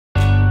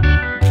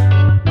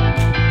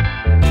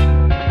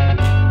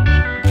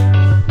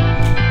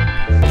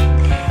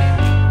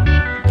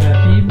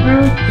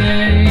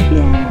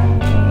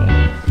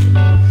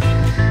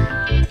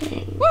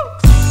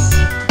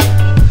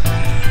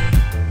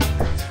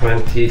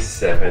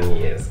27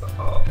 years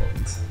old.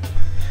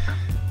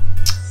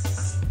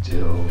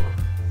 Still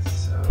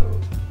so...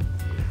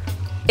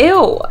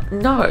 Ew!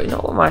 No,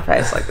 not with my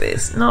face like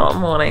this. Not a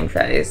morning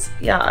face.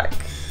 Yuck.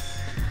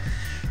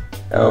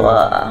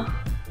 Oh,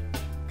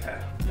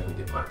 okay, let me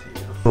get my tea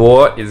now.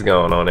 What is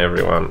going on,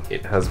 everyone?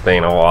 It has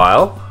been a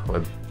while.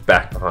 We're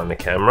back behind the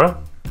camera.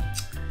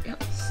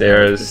 Yep.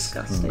 Sarah's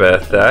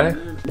birthday.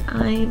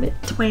 I'm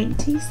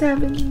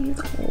 27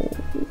 years old.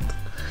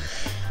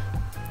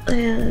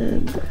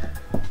 And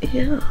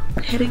yeah,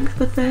 heading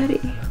for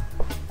 30.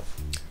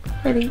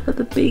 Heading for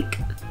the big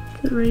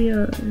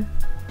 30.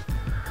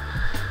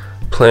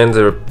 Plans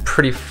are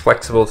pretty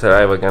flexible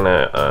today. We're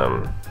gonna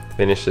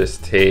finish this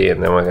tea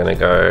and then we're gonna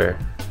go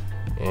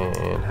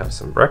and have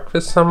some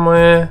breakfast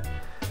somewhere,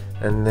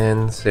 and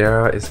then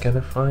Sarah is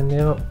gonna find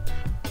out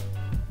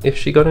if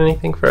she got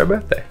anything for her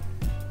birthday.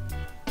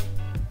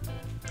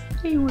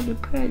 I want a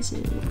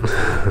present.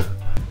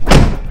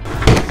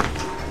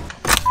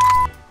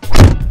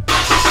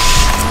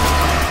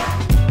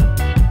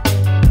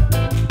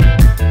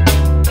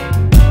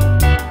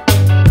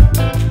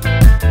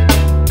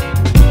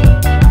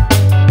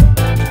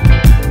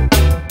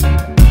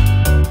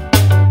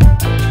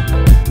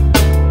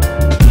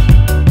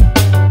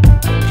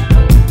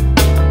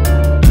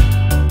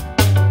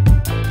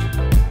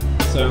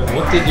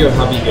 What did your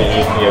hubby get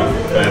you for your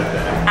birthday?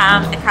 A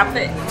cup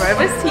of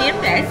Rover's tea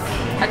and mix,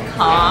 a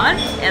card,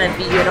 and a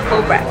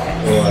beautiful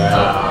breakfast.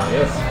 Wow,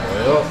 yes,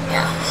 well.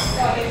 Yeah.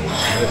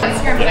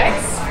 Scrambled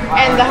eggs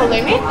and the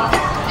halloumi,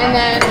 and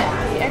then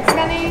the eggs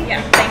bunny.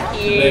 Yeah,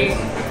 thank you.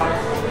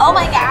 Oh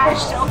my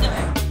gosh, so good.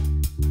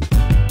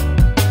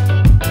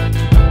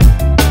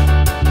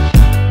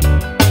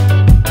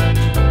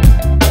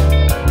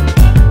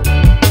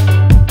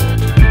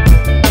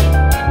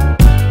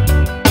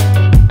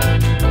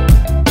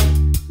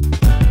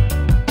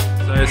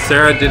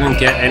 Sarah didn't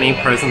get any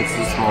presents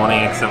this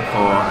morning except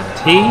for a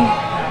tea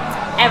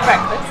And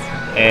breakfast.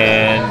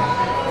 and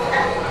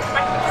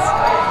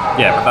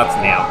yeah, but that's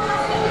now.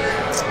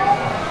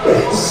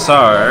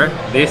 So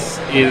this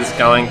is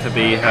going to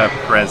be her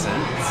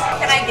present.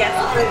 Can I guess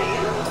what it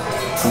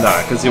is? No,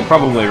 because you'll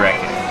probably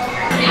reckon.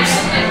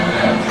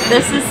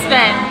 The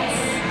suspense.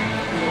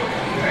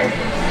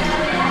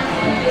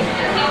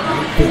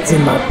 It's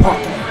in my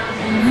pocket.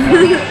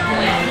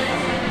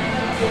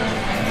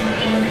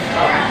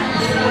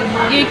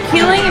 You're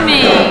killing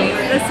me.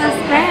 The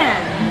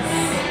suspense.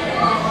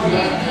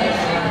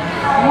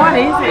 What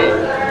is it?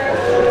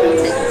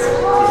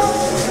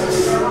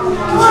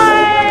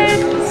 What?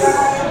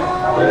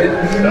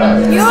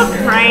 You're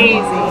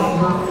crazy.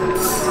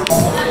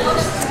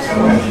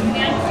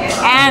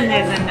 And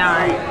there's a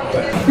note.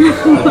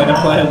 I'm gonna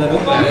play a little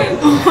game.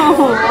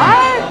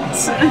 What?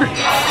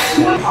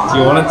 Do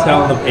you want to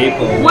tell the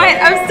people? Wait,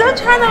 I'm still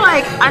trying to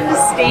like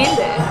understand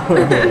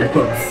it.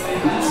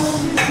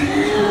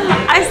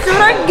 I still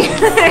don't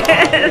get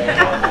it.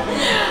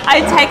 I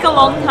take a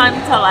long time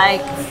to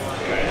like,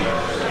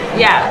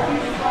 yeah.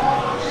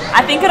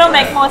 I think it'll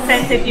make more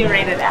sense if you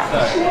read it out. So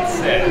it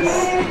says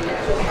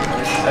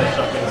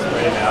shopping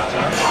spree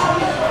voucher.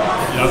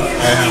 It doesn't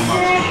know how much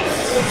it is.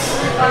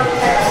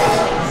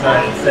 So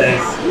it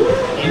says,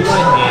 in my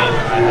hand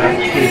I have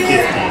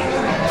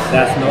 $2.50.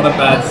 That's not a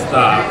bad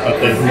start, but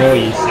there's more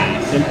you see.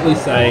 Simply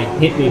say,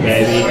 hit me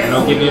baby, and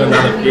I'll give you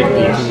another 50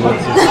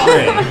 towards your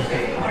spree.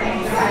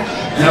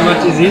 How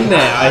much is in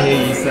there, I hear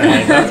you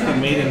say. That's for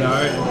me to know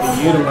and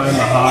for you to learn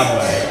the hard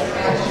way.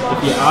 If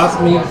you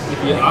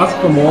ask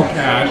for more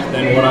cash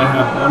than what I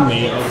have on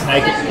me, I'll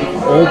take it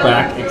all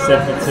back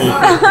except for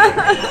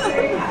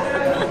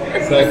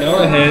 $2.50. So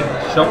go ahead,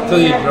 shop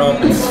till you drop,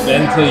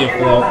 spend till you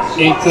flop,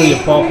 eat till you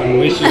pop and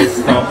wish you would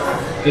stop.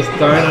 Just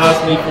don't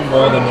ask me for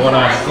more than what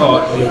I've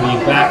got, you'll be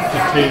back to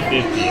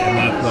 $2.50 and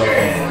that's not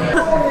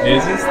fair.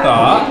 Here's your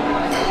start.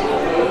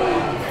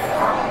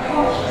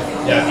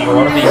 Yeah, you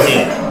want to be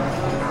hit.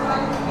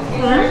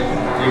 Do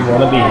you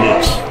want to be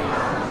hit?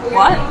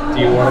 What? Do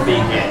you want to be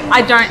hit?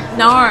 I don't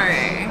know.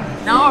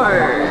 No.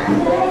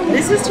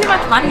 This is too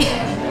much money.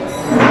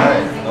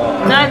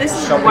 No, this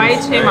is way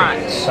too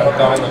much. So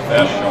go in the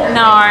first shop.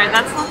 No,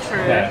 that's not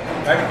true. Yeah,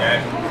 okay.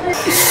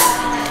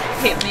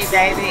 Hit me,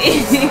 baby.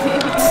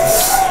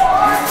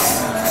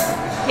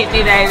 Hit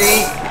me,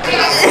 baby.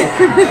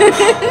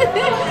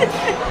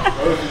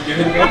 Give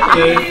it back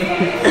to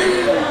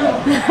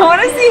I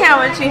want to see how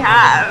much you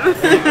have.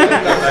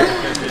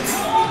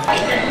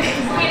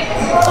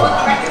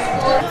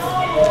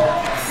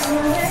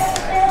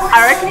 I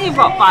reckon you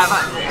bought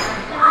 500.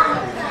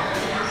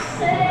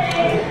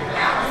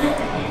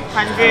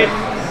 100,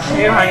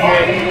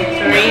 200,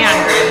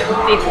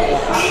 300, 50.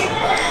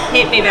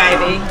 Hit me,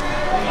 baby.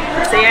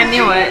 See, I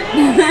knew it.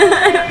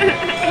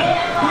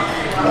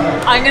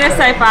 I'm gonna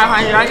say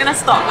 500. I'm gonna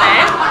stop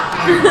there.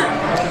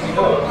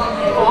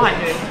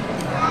 400.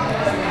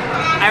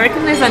 I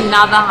reckon there's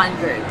another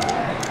 100.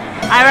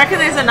 I reckon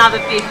there's another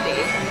 50.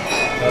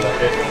 another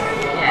 50.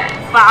 Yeah,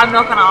 but I'm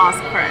not gonna ask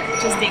for it,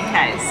 just in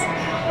case.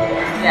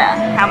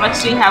 Yeah, how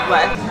much do you have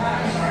left?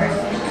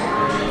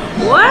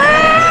 What?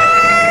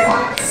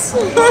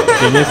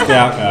 You missed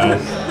out,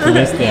 guys. You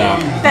missed out.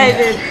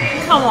 David,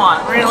 come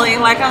on, really?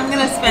 Like, I'm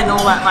gonna spend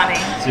all that money.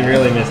 You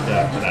really missed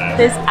out today.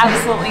 There's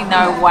absolutely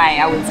no way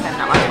I would spend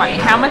that much money.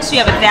 How much do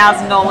you have?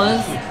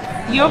 $1,000?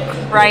 You're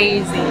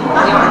crazy.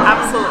 You're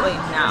absolutely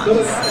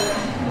nuts.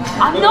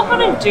 I'm not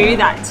gonna do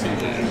that to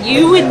you.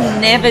 You would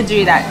never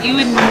do that. You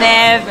would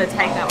never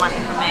take that money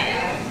from me.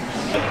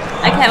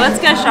 Okay, let's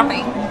go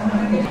shopping.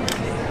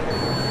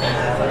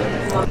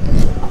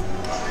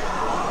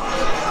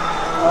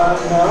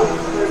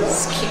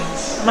 It's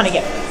cute. I'm gonna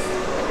get this.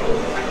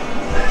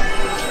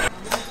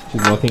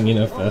 She's locking in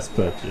her first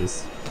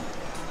purchase.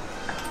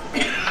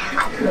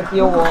 With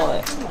your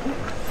wallet.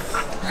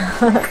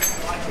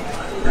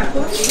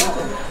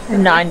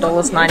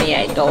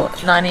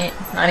 $9.98.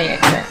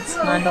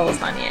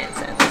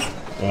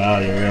 $9.98. Wow,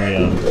 you're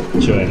really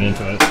chewing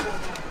into it.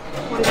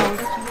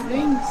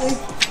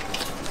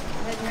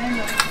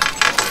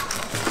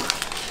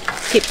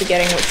 Keep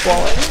forgetting which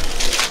wallet.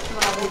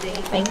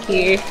 Thank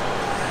you.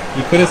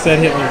 You could have said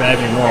hit me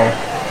baby more.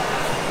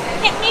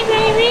 Hit me,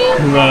 baby.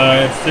 No,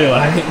 it's too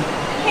late.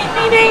 Hit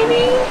me,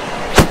 baby.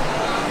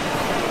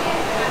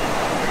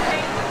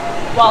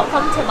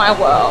 Welcome to my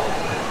world.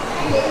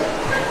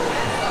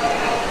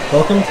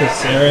 Welcome to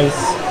Sarah's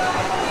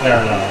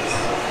paradise.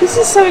 This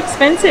is so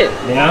expensive.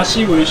 Now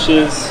she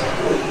wishes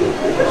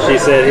she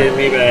said hit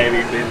me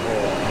baby a bit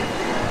more.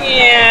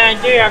 Yeah, I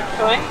do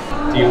actually.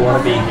 Do you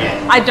want to be hit?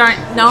 I don't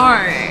know.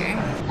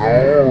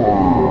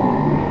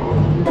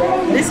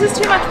 This is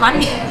too much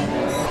money.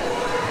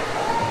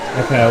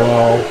 Okay,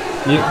 well,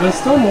 there's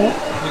still more.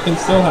 You can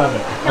still have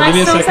it. Can I'll give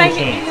you a still second say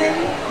chance.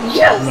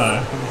 Yes.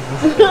 No.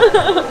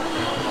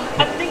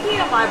 I'm thinking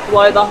I might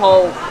blow the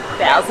whole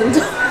 $1,000.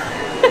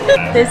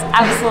 There's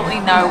absolutely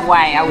no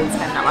way I would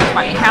spend that much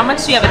money. How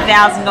much do you have?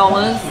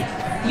 $1,000?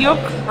 You're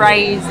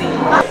crazy.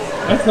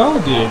 I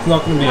told you, it's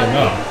not going to be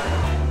enough.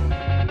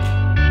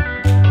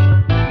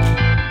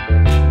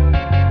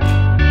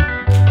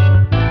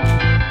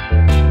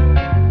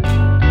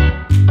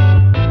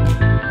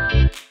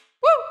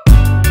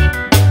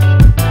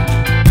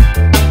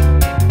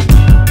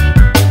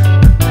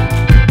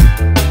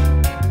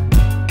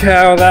 Okay,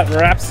 well that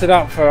wraps it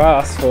up for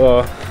us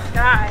for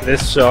Guys,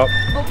 this shop.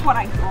 look what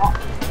I got.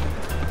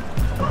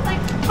 Like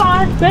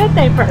 5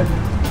 birthday presents.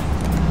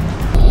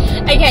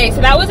 Okay, so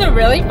that was a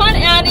really fun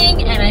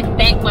outing, and I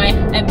thank my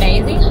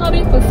amazing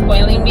hubby for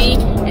spoiling me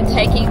and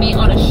taking me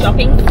on a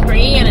shopping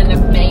spree and an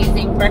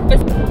amazing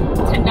breakfast.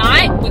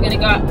 Tonight, we're gonna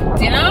go out for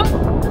dinner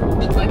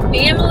with my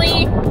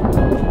family.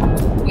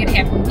 We're gonna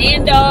have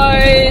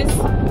Nando's,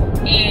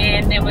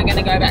 and then we're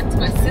gonna go back to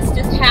my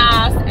sister's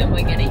house, and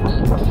we're gonna eat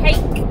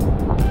cake.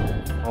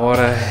 What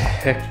a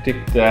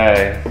hectic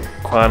day.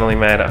 Finally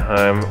made it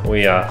home.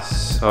 We are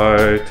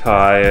so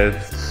tired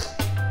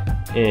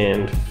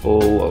and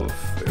full of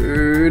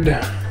food.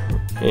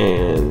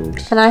 And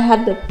I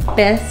had the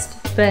best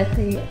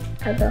birthday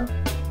ever.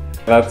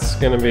 that's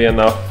gonna be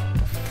enough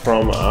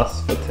from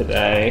us for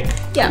today.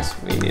 Yeah. 'Cause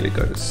we need to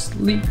go to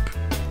sleep.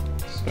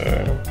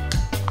 So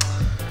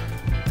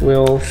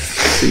we'll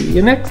see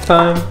you next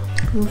time.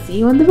 We'll see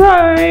you on the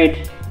road.